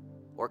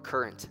or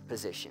current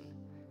position?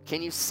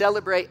 Can you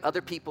celebrate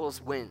other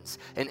people's wins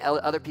and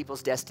other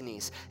people's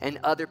destinies and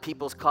other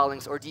people's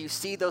callings? Or do you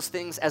see those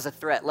things as a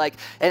threat? Like,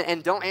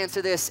 and don't answer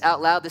this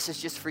out loud. This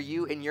is just for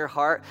you in your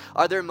heart.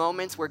 Are there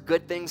moments where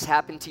good things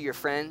happen to your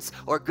friends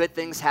or good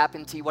things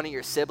happen to one of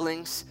your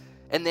siblings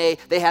and they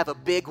have a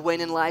big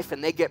win in life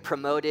and they get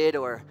promoted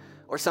or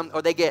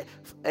they get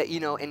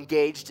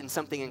engaged and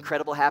something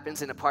incredible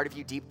happens and a part of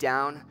you deep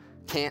down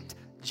can't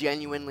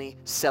genuinely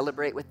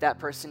celebrate with that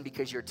person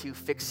because you're too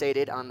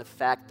fixated on the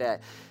fact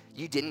that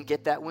you didn't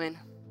get that win,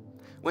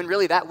 when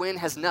really that win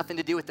has nothing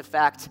to do with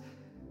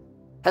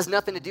has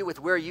nothing to do with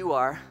where you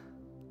are.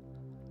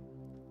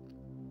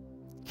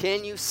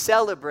 Can you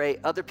celebrate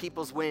other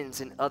people's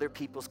wins and other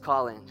people's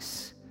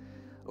callings?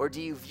 Or do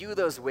you view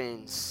those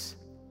wins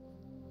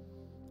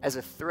as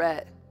a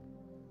threat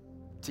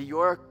to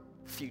your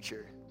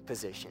future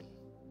position?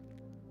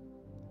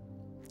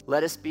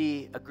 Let us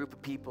be a group of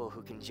people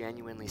who can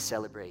genuinely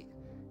celebrate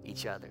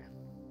each other.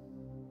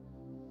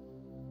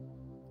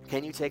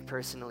 Can you take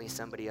personally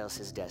somebody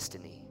else's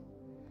destiny?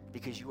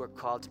 Because you are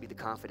called to be the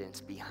confidence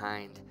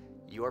behind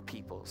your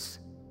people's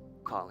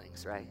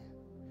callings, right?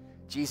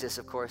 Jesus,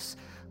 of course,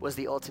 was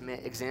the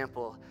ultimate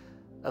example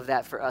of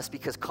that for us,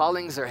 because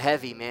callings are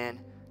heavy, man.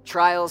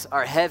 Trials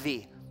are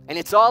heavy, and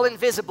it's all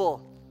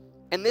invisible.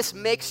 And this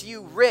makes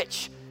you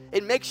rich.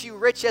 It makes you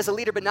rich as a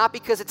leader, but not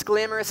because it's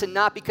glamorous and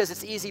not because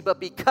it's easy,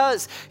 but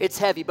because it's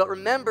heavy. But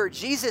remember,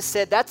 Jesus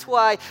said, that's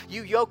why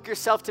you yoke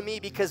yourself to me,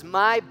 because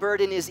my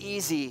burden is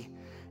easy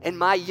and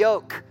my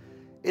yoke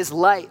is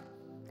light.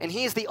 And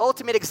he is the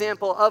ultimate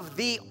example of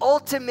the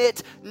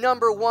ultimate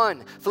number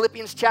one.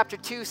 Philippians chapter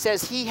 2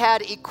 says he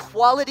had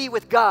equality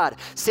with God,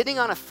 sitting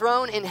on a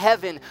throne in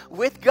heaven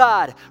with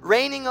God,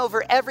 reigning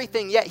over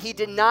everything, yet he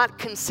did not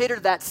consider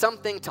that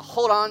something to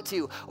hold on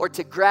to or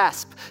to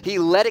grasp. He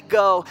let it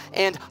go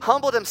and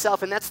humbled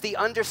himself, and that's the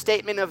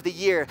understatement of the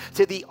year,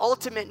 to the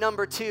ultimate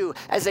number two,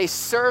 as a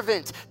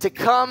servant to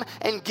come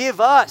and give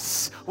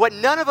us what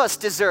none of us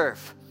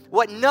deserve.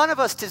 What none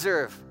of us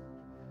deserve.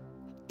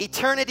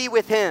 Eternity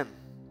with him.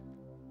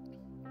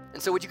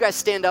 And so would you guys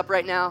stand up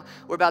right now?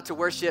 We're about to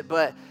worship,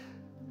 but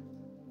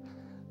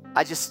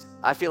I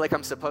feel like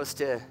I'm supposed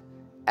to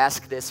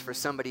ask this for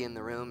somebody in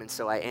the room, and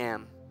so I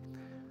am.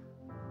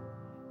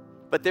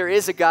 But there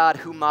is a God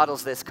who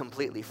models this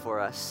completely for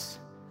us.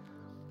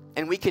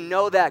 And we can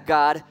know that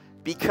God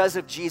because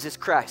of Jesus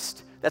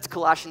Christ. That's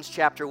Colossians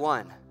chapter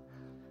 1.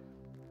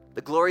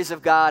 The glories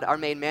of God are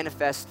made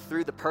manifest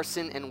through the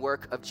person and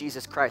work of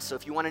Jesus Christ. So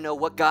if you want to know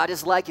what God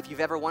is like, if you've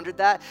ever wondered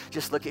that,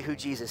 just look at who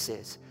Jesus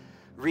is.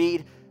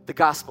 Read the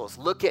Gospels.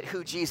 Look at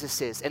who Jesus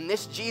is. And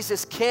this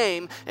Jesus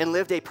came and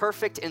lived a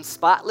perfect and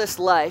spotless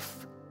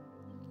life,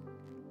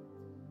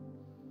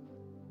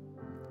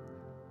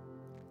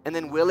 and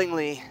then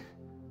willingly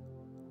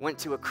went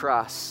to a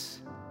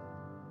cross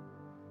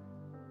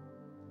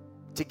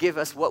to give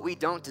us what we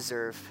don't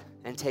deserve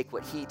and take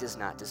what he does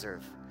not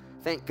deserve.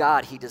 Thank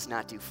God he does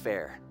not do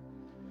fair.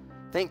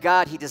 Thank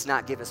God he does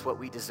not give us what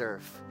we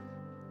deserve.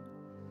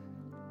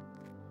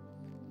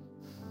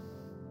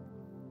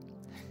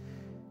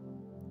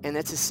 And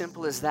it's as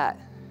simple as that.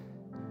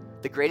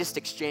 The greatest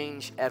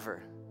exchange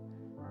ever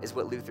is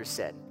what Luther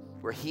said,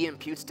 where he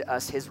imputes to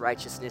us his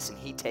righteousness and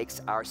he takes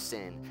our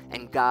sin.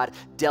 And God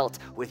dealt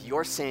with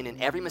your sin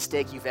and every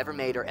mistake you've ever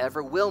made or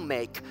ever will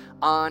make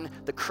on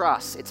the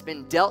cross. It's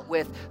been dealt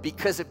with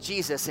because of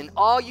Jesus, and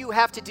all you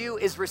have to do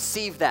is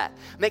receive that.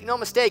 Make no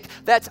mistake,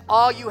 that's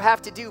all you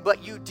have to do,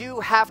 but you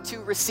do have to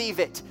receive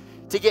it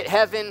to get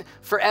heaven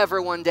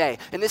forever one day.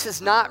 And this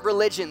is not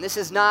religion. This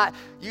is not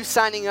you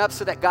signing up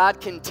so that God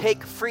can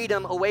take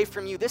freedom away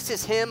from you. This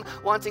is him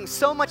wanting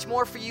so much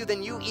more for you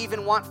than you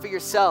even want for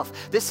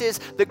yourself. This is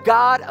the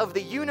God of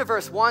the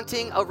universe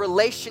wanting a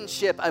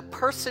relationship, a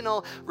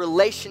personal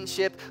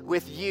relationship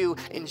with you.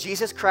 And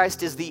Jesus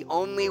Christ is the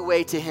only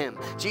way to him.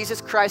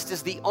 Jesus Christ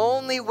is the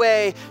only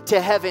way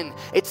to heaven.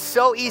 It's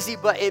so easy,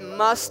 but it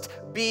must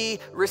be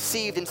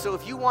received. And so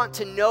if you want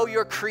to know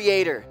your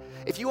Creator,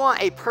 if you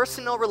want a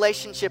personal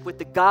relationship with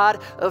the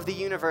God of the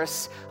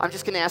universe, I'm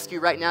just going to ask you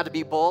right now to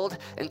be bold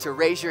and to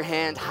raise your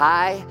hand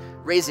high,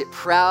 raise it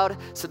proud,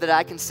 so that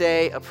I can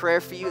say a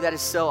prayer for you. That is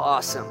so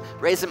awesome.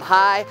 Raise them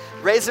high,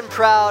 raise them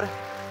proud.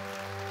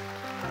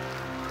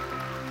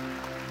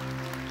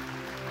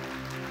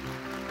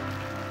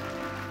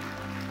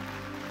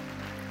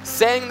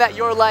 Saying that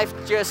your life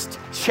just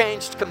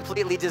changed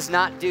completely does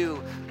not do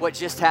what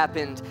just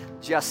happened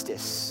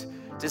justice.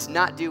 Does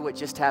not do what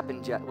just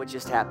happened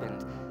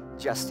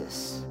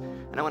justice.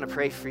 And I want to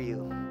pray for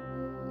you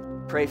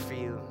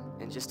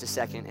in just a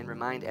second and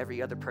remind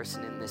every other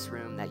person in this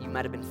room that you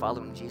might have been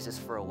following Jesus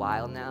for a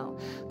while now,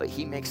 but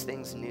he makes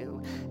things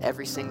new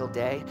every single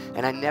day.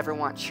 And I never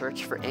want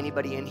church for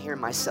anybody in here,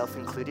 myself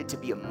included, to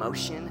be a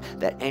motion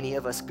that any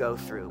of us go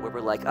through where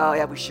we're like, oh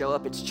yeah, we show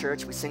up, it's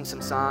church, we sing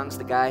some songs,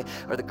 the guy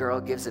or the girl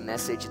gives a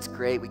message, it's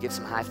great, we give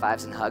some high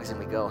fives and hugs and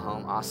we go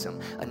home, awesome,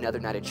 another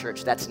night at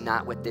church. That's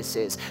not what this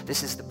is.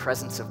 This is the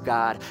presence of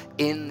God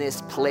in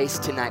this place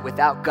tonight.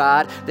 Without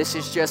God, this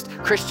is just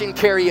Christian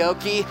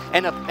karaoke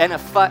and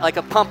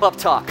a pump-up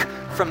talk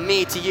from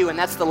me to you, and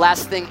that's the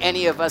last thing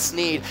any of us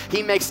need.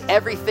 He makes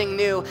everything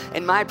new,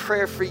 and my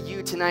prayer for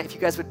you tonight, if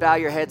you guys would bow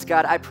your heads,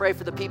 God, I pray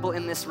for the people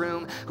in this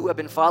room who have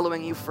been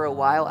following you for a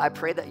while. I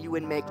pray that you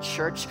would make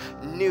church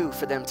new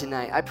for them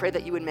tonight. I pray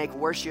that you would make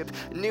worship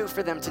new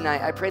for them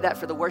tonight. I pray that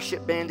for the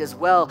worship band as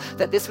well,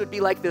 that this would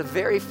be like the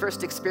very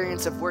first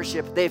experience of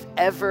worship they've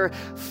ever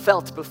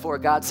felt before,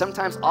 God.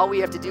 Sometimes all we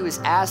have to do is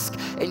ask,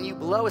 and you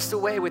blow us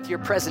away with your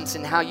presence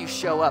and how you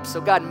show up. So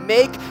God,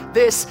 make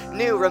this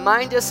new.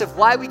 Remind us of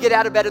why we get out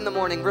out of bed in the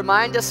morning.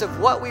 Remind us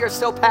of what we are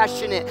so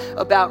passionate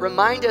about.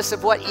 Remind us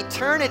of what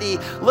eternity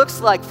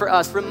looks like for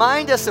us.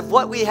 Remind us of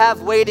what we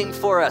have waiting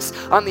for us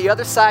on the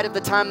other side of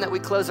the time that we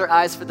close our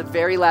eyes for the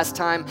very last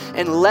time,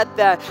 and let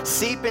that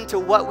seep into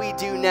what we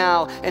do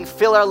now and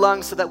fill our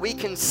lungs so that we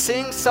can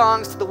sing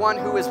songs to the one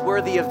who is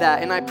worthy of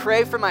that. And I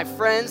pray for my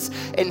friends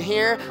in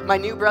here, my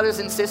new brothers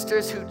and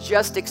sisters who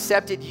just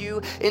accepted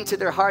you into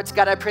their hearts.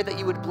 God, I pray that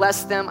you would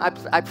bless them.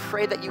 I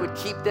pray that you would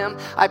keep them.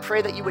 I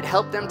pray that you would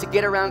help them to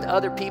get around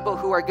other people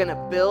who are going to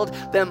build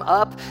them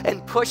up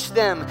and push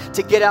them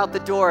to get out the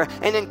door,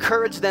 and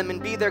encourage them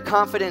and be their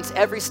confidence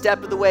every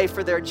step of the way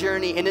for their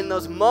journey. And in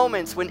those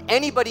moments when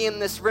anybody in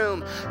this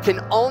room can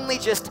only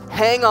just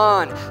hang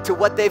on to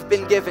what they've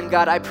been given,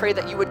 God, I pray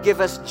that you would give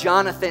us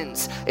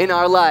Jonathans in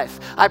our life.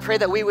 I pray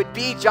that we would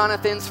be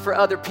Jonathans for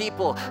other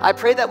people. I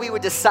pray that we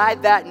would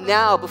decide that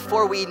now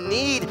before we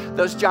need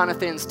those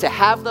Jonathans, to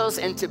have those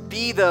and to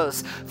be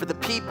those for the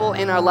people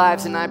in our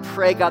lives. And I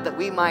pray, God, that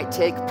we might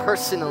take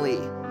personally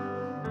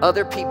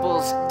other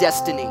people's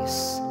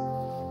destinies,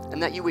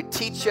 and that you would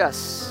teach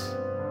us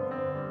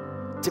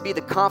to be the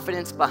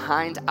confidence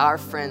behind our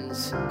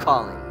friends'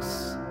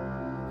 callings.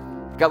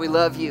 God, we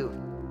love you,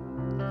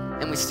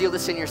 and we seal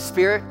this in your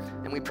spirit,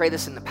 and we pray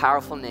this in the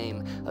powerful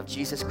name of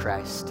Jesus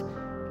Christ.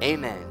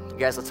 Amen. You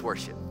guys, let's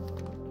worship.